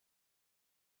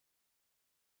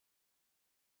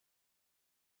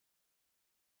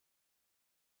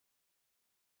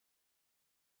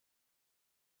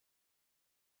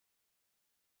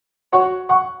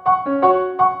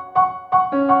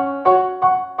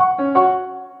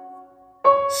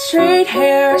Straight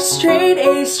hair, straight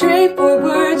A,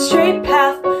 straightforward, straight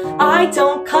path. I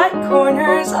don't cut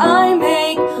corners, I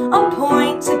make a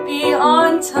point to be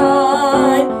on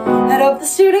time. Head of the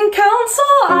student council,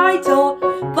 I don't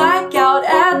black out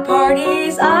at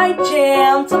parties. I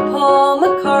jam to Paul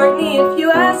McCartney. If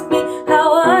you ask me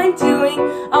how I'm doing,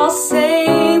 I'll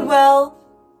say, well,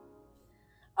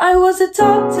 I was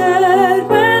adopted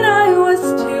when I was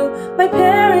 2. My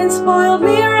parents spoiled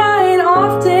me right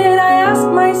often. I ask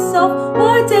myself,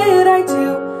 what did I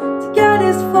do to get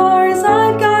as far as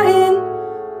I've gotten?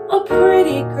 A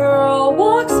pretty girl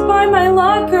walks by my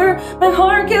locker. My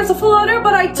heart gives a flutter,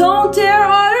 but I don't dare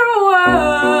utter a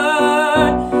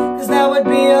word, 'cause that would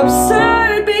be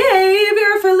absurd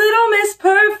behavior for Little Miss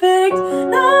Perfect.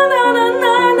 No, no, no,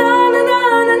 no, no, no,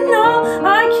 no, no, no.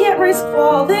 I can't risk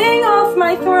falling off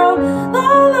my throne. La,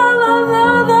 la, la, la,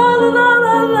 la, la, la,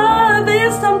 la, love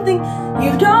is something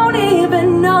you don't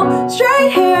even know.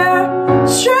 Straight hair,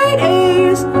 straight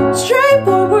A's,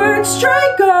 straightforward,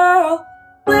 straight girl.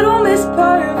 Little Miss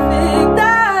Perfect,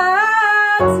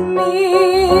 that's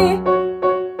me.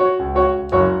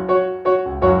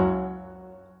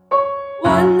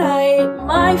 One night,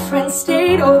 my friends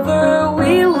stayed over.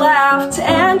 We laughed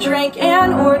and drank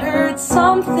and ordered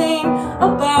something.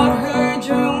 About her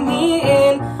drew me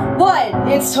in. What?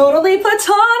 It's totally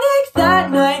platonic.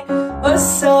 That night was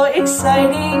so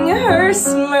exciting. Her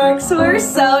smirks were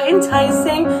so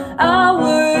enticing.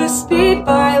 Hours speed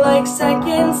by like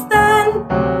seconds. Then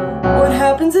what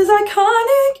happens is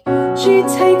iconic. She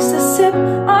takes a sip,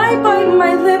 I bite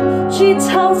my lip. She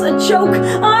tells a joke,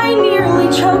 I nearly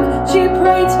choke. She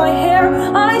braids my hair,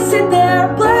 I sit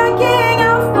there blacking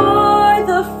out for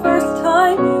the first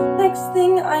time. Next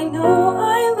thing I know,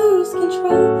 I lose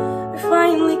control. I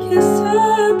finally kissed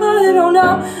her, but oh no,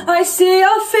 I see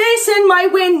a face in my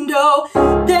window.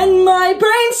 Then my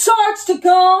brain starts to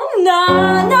go, nah,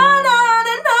 nah, nah,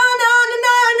 nah, nah, nah, nah,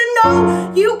 nah, no.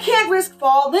 You can't risk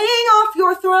falling off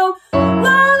your throne.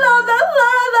 La, la, la,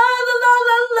 la, la, la, la,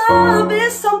 la, love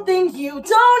is something you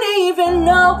don't even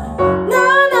know. No,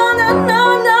 no, no, no,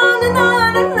 no, no, no,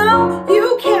 no, no.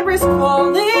 You can't risk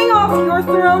falling off your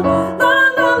throne. La,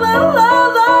 la, la, la,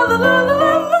 la, la, la, la,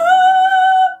 la, la.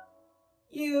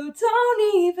 You don't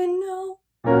even know.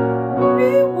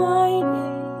 Rewind,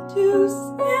 induce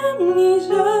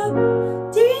amnesia.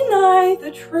 Deny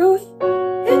the truth,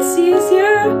 it's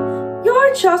easier.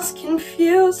 You're just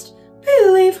confused.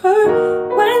 Believe her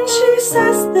when she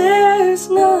says there's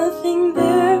nothing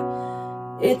there.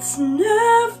 It's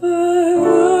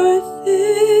never